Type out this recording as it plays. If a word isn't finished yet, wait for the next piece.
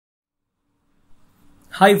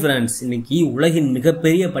Hi friends, இன்னைக்கு உலகின்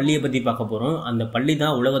மிகப்பெரிய பள்ளியை பற்றி பார்க்க போகிறோம். அந்த பள்ளி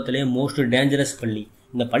தான் உலகத்திலே மோஸ்ட் டேஞ்சரஸ் பள்ளி.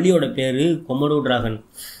 இந்த பள்ளியோட பேர் கொமோடோ டிராகன்.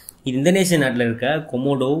 இது இந்தோனேஷியா நாட்டில் இருக்க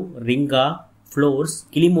கொமோடோ, ரிங்கா, ஃப்ளோர்ஸ்,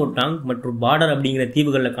 கிளிமோட்டாங் மற்றும் பார்டர் அப்படிங்கிற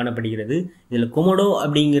தீவுகளில் காணப்படுகிறது. இதில் கொமோடோ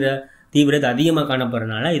அப்படிங்கிற தீவில் இது அதிகமாக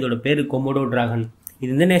காணப்படுறதுனால இதோட பேர் கொமோடோ டிராகன்.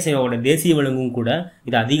 இது இந்தோனேஷியாவோட தேசிய விலங்கும் கூட.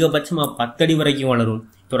 இது அதிகபட்சமாக 10 அடி வரைக்கும் வளரும்.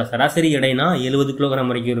 இதோட சராசரி எடைனா 70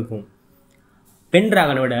 கிலோகிராம் வரைக்கும் இருக்கும். பெண்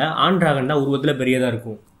டிராகனை விட ஆண் டிராகன் தான் உருவத்தில் பெரியதாக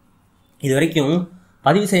இருக்கும். இது வரைக்கும்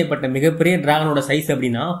பதிவு செய்யப்பட்ட மிகப்பெரிய டிராகனோட சைஸ்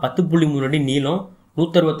அப்படின்னா 10.3 அடி நீளம்,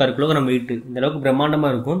 166 கிலோகிராம் வெயிட். இந்த அளவுக்கு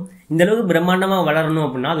பிரம்மாண்டமாக இருக்கும். இந்த அளவுக்கு பிரம்மாண்டமாக வளரணும்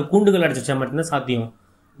அப்படின்னா அது கூண்டுகள் அடைச்சா மட்டும்தான் சாத்தியம்.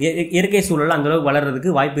 இயற்கை சூழலில் அந்த அளவுக்கு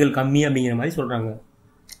வளர்றதுக்கு வாய்ப்புகள் கம்மி அப்படிங்கிற மாதிரி சொல்கிறாங்க.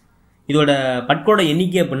 இதோட பட்களோட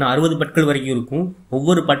எண்ணிக்கை அப்படின்னா 60 பட்கள் வரைக்கும் இருக்கும்.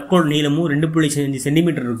 ஒவ்வொரு பட்கோள் நீளமும் 2.5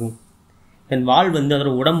 சென்டிமீட்டர் இருக்கும். இதன் வால்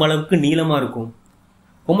அதோட உடம்பளவுக்கு நீளமாக இருக்கும்.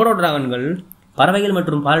 கொமோடோ டிராகன்கள் பறவைகள்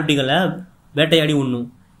மற்றும் பாலூட்டிகளை வேட்டையாடி உண்ணும்.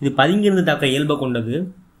 இது பதுங்கிருந்து தாக்க இயல்பை கொண்டது.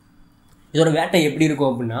 இதோட வேட்டை எப்படி இருக்கும்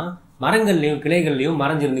அப்படின்னா மரங்கள்லையும் கிளைகள்லையும்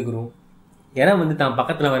மறைஞ்சிருந்துக்கிறோம். இறை தான்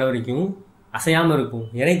பக்கத்தில் வர வரைக்கும் அசையாமல் இருக்கும்.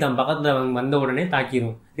 இறை தான் பக்கத்தில் வந்த உடனே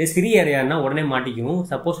தாக்கிடும். இதே சிறிய இறையாருன்னா உடனே மாட்டிக்கும்.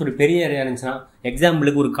 சப்போஸ் ஒரு பெரிய இறையா இருந்துச்சுன்னா,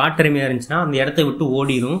 எக்ஸாம்பிளுக்கு ஒரு காட்டெருமையாக இருந்துச்சுன்னா அந்த இடத்த விட்டு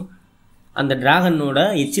ஓடிடும். அந்த டிராகனோட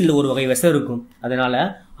எச்சில் ஒரு வகை விஷம் இருக்கும். அதனால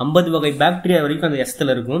 50 வகை பாக்டீரியா வரைக்கும் அந்த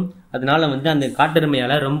விஷத்தில் இருக்கும். அதனால அந்த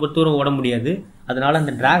காட்டெருமையால் ரொம்ப தூரம் ஓட முடியாது. அதனால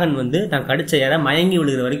அந்த டிராகன் தான் கடிச்ச இறை மயங்கி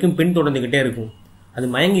விழுகிற வரைக்கும் பின் தொடர்ந்துகிட்டே இருக்கும். அது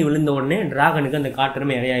மயங்கி விழுந்த உடனே டிராகனுக்கு அந்த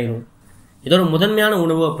காட்டெருமை இரையாயிரும். இதோட முதன்மையான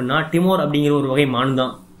உணவு அப்படின்னா டிமோர் அப்படிங்கிற ஒரு வகை மான்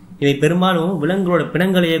தான். இதை பெரும்பாலும் விலங்குகளோட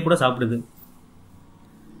பிணங்களையே கூட சாப்பிடுது.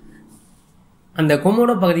 அந்த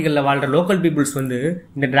கொமோடோ பகுதிகளில் வாழ்ற லோக்கல் பீப்புள்ஸ்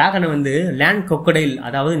இந்த டிராகனை லேண்ட் கொக்கடைல்,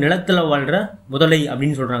 அதாவது நிலத்தில் வாழ்ற முதலை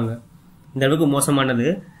அப்படின்னு சொல்றாங்க. இந்த அளவுக்கு மோசமானது.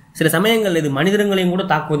 சில சமயங்கள் இது மனிதர்களையும் கூட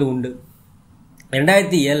தாக்குவது உண்டு.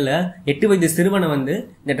 2007 8 வயது சிறுவனை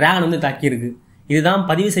இந்த டிராகன் தாக்கியிருக்கு. இதுதான்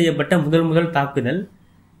பதிவு செய்யப்பட்ட முதல் தாக்குதல்.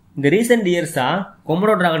 இந்த ரீசெண்ட் இயர்ஸா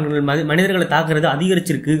கொமோடோ டிராகன்கள் மனிதர்களை தாக்குறது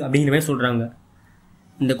அதிகரிச்சிருக்கு அப்படிங்கிற மாதிரி சொல்றாங்க.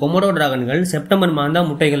 இந்த கொமோடோ டிராகன்கள் செப்டம்பர் மாதம் தான்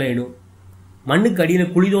முட்டைகளை இடும். மண்ணுக்கு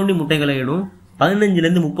அடியில் குழி தோண்டி முட்டைகளை இடும்.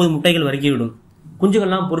 15 30 முட்டைகள் வரைக்கும் விடும்.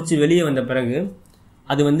 குஞ்சுகள்லாம் பொறிச்சு வெளியே வந்த பிறகு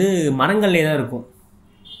அது மரங்கள்லே தான் இருக்கும்.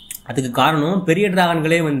 அதுக்கு காரணம் பெரிய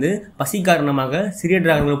டிராகன்களே பசி காரணமாக சிறிய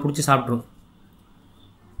டிராகன்களை பிடிச்சி சாப்பிட்ரும்.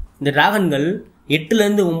 இந்த டிராகன்கள் 8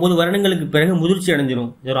 to 9 வருடங்களுக்கு பிறகு முதிர்ச்சி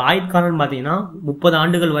அடைஞ்சிடும். இதோட ஆயுட்காலம் பார்த்தீங்கன்னா 30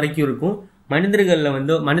 ஆண்டுகள் வரைக்கும் இருக்கும்.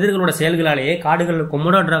 மனிதர்களோட செயல்களாலேயே காடுகளில்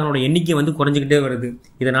கொமோடோ டிராகனோட எண்ணிக்கை குறைஞ்சிக்கிட்டே வருது.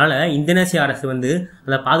 இதனால இந்தோனேசியா அரசு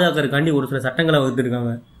அதை பாதுகாக்கிறதுக்காண்டி ஒரு சில சட்டங்களை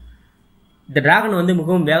வகுத்திருக்காங்க. இந்த டிராகன்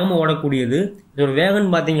மிகவும் வேகமாக ஓடக்கூடியது. இதோட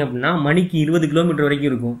வேகம் பார்த்தீங்க அப்படின்னா மணிக்கு 20 கிலோமீட்டர் வரைக்கும்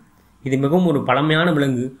இருக்கும். இது மிகவும் ஒரு பழமையான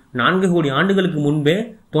விலங்கு. 4 கோடி ஆண்டுகளுக்கு முன்பே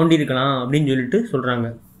தோண்டியிருக்கலாம் அப்படின்னு சொல்றாங்க.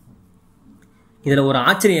 இதுல ஒரு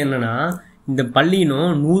ஆச்சரியம் என்னன்னா, இந்த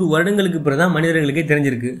பல்லினம் 100 வருடங்களுக்கு பிறகுதான் மனிதர்களுக்கே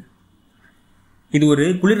தெரிஞ்சிருக்கு. இது ஒரு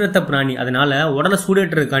குளிர் ரத்த பிராணி. அதனால உடலை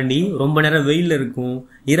சூடேற்றுறதுக்காண்டி ரொம்ப நேரம் வெயிலில் இருக்கும்.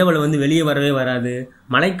 இரவில் வெளியே வரவே வராது.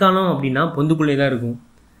 மழைக்காலம் அப்படின்னா பொந்துக்குள்ளே தான் இருக்கும்.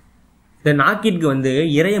 இந்த நாக்கிற்கு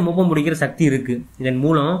இறைய மோப்பம் முடிக்கிற சக்தி இருக்கு. இதன்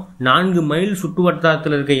மூலம் 4 மைல் சுற்று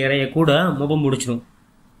வட்டாரத்தில் இருக்க இறைய கூட மோப்பம் முடிச்சிடும்.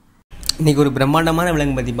 இன்னைக்கு ஒரு பிரம்மாண்டமான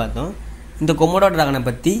விலங்கு பற்றி பார்த்தோம். இந்த கொமோடோ டிராகனை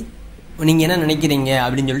பற்றி நீங்கள் என்ன நினைக்கிறீங்க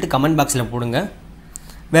அப்படின்னு கமெண்ட் பாக்ஸில் போடுங்க.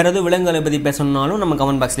 வேறு எதுவும் விலங்குகளை பற்றி பேசணுன்னாலும் நம்ம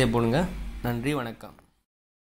கமெண்ட் பாக்ஸ்லேயே போடுங்க. நன்றி, வணக்கம்.